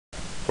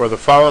For the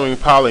following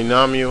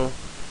polynomial,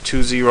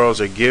 two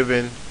zeros are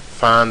given.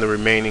 Find the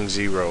remaining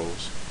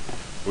zeros.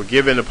 We're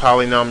given the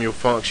polynomial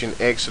function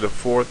x to the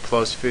fourth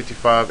plus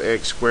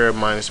 55x squared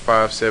minus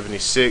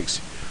 576.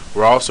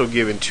 We're also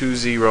given two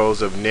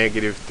zeros of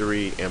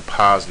 -3 and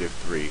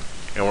 +3,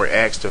 and we're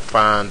asked to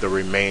find the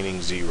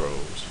remaining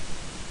zeros.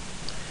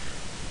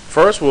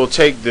 First, we'll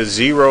take the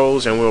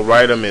zeros and we'll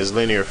write them as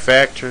linear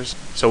factors.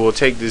 So we'll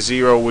take the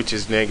 0, which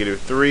is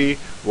 -3,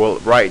 we'll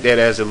write that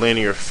as a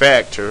linear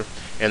factor,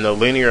 and the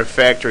linear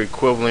factor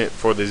equivalent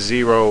for the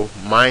 0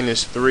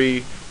 minus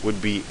 3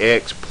 would be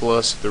x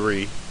plus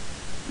 3.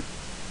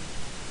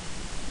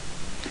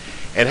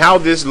 And how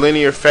this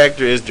linear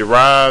factor is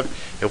derived: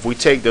 if we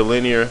take the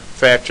linear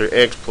factor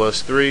x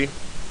plus 3,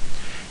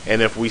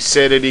 and if we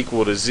set it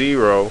equal to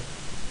 0,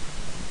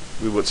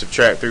 we would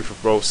subtract 3 from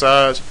both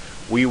sides,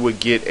 we would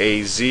get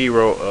a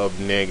 0 of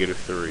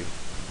 -3.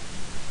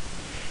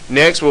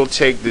 Next, we'll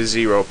take the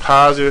 0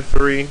 positive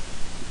 3,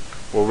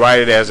 we'll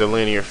write it as a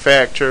linear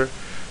factor,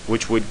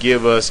 which would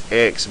give us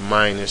x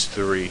minus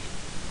 3.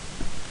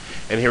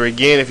 And here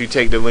again, if you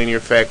take the linear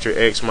factor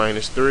x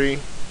minus 3,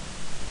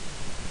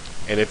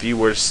 and if you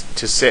were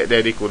to set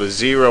that equal to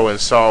 0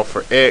 and solve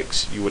for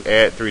x, you would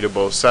add 3 to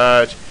both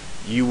sides,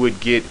 you would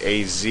get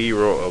a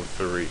 0 of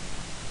 3.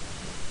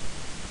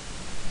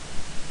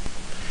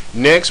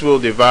 Next, we'll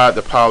divide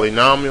the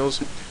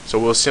polynomials. So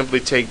we'll simply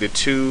take the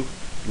two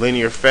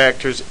linear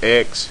factors,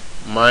 x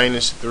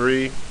minus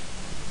 3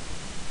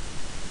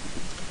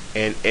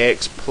 and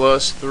x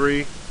plus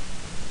 3.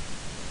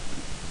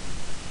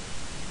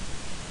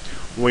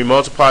 When we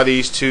multiply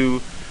these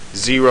two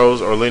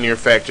zeros or linear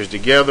factors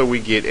together, we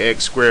get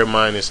x squared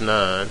minus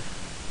 9.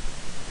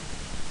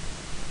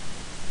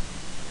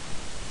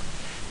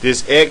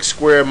 This x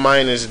squared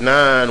minus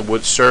 9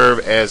 would serve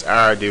as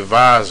our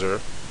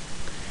divisor,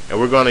 and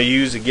we're going to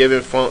use the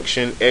given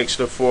function x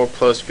to the 4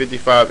 plus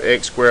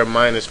 55x squared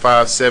minus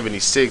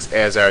 576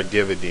 as our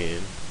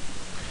dividend.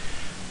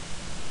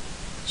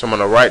 So I'm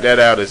going to write that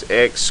out as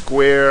x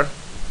squared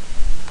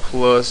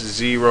plus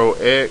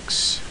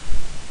 0x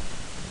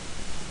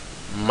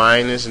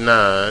minus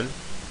 9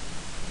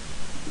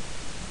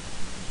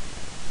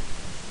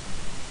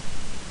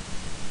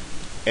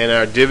 and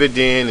our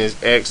dividend is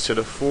x to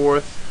the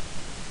 4th.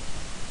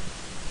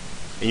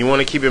 And you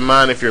want to keep in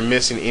mind, if you're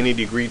missing any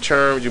degree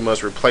terms, you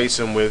must replace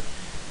them with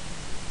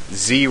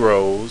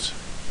zeros.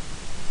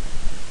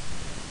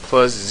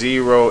 Plus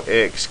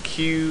 0x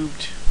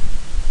cubed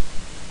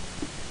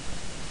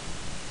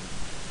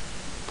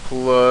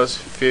plus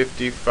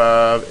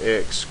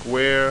 55x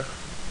squared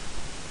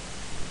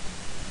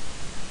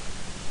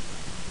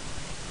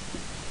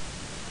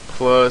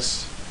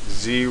plus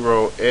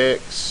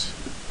 0x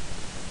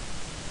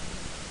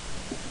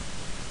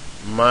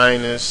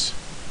minus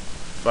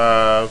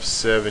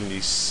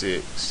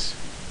 576.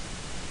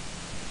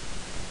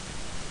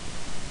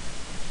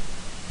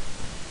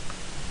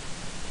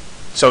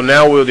 So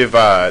now we'll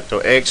divide.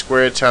 So x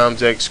squared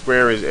times x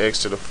squared is x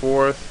to the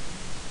 4th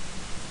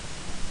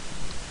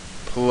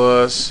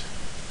plus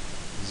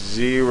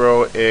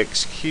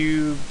 0x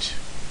cubed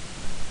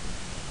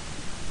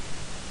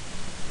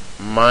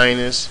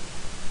minus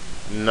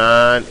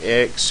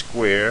 9x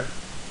squared.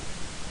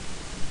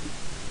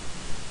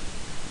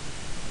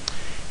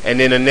 And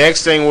then the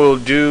next thing we'll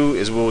do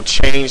is we'll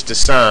change the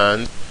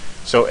sign.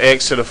 So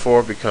x to the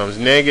 4th becomes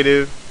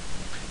negative,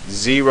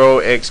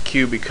 0x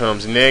cubed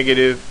becomes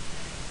negative,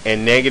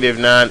 and negative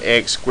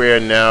 9x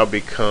squared now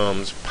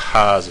becomes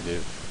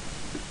positive.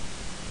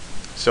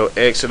 So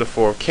x to the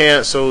 4th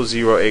cancels,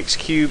 0x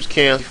cubes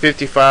cancel,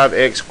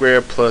 55x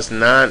squared plus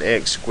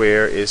 9x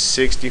squared is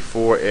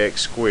 64x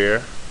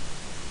squared.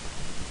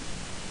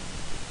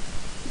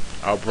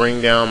 I'll bring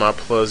down my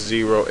plus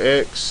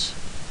 0x.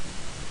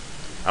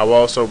 I'll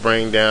also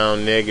bring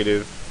down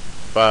negative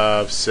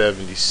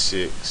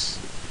 576.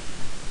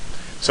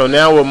 So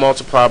now we'll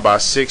multiply by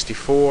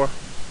 64.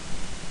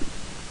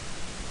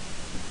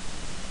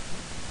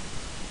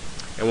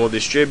 And we'll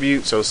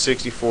distribute. So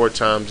 64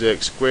 times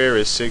x squared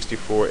is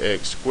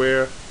 64x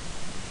squared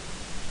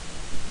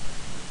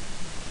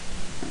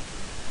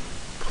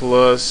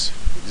plus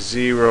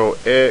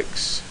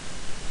 0x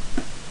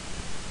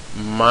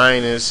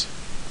minus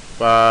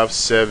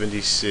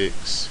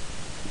 576.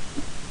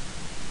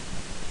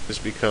 This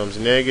becomes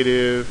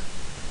negative,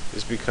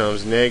 this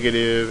becomes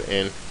negative,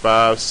 and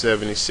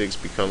 576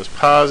 becomes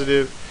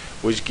positive,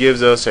 which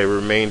gives us a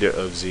remainder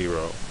of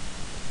 0.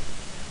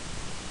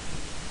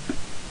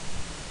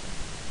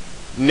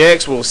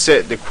 Next, we'll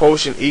set the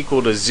quotient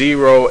equal to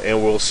 0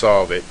 and we'll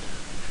solve it.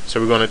 So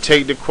we're going to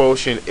take the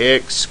quotient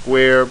x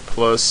squared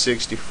plus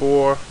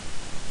 64.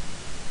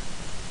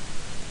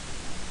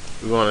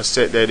 We're going to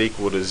set that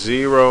equal to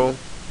 0.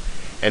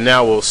 And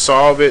now we'll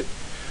solve it.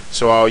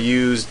 So I'll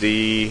use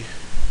the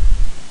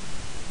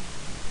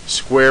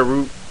square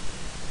root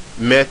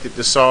method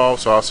to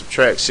solve. So I'll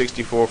subtract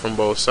 64 from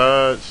both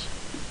sides.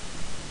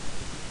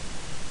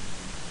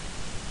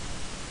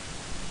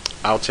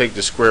 I'll take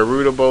the square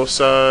root of both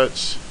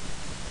sides.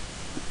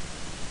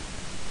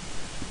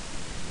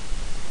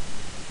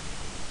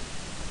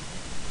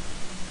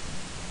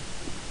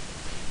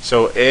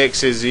 So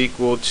x is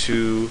equal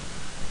to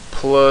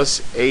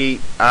plus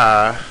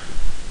 8i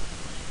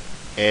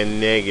and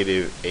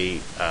negative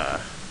 8i.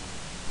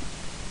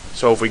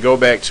 So if we go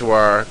back to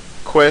our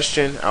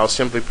question, I'll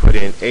simply put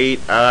in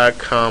 8i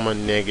comma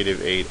negative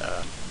 8i.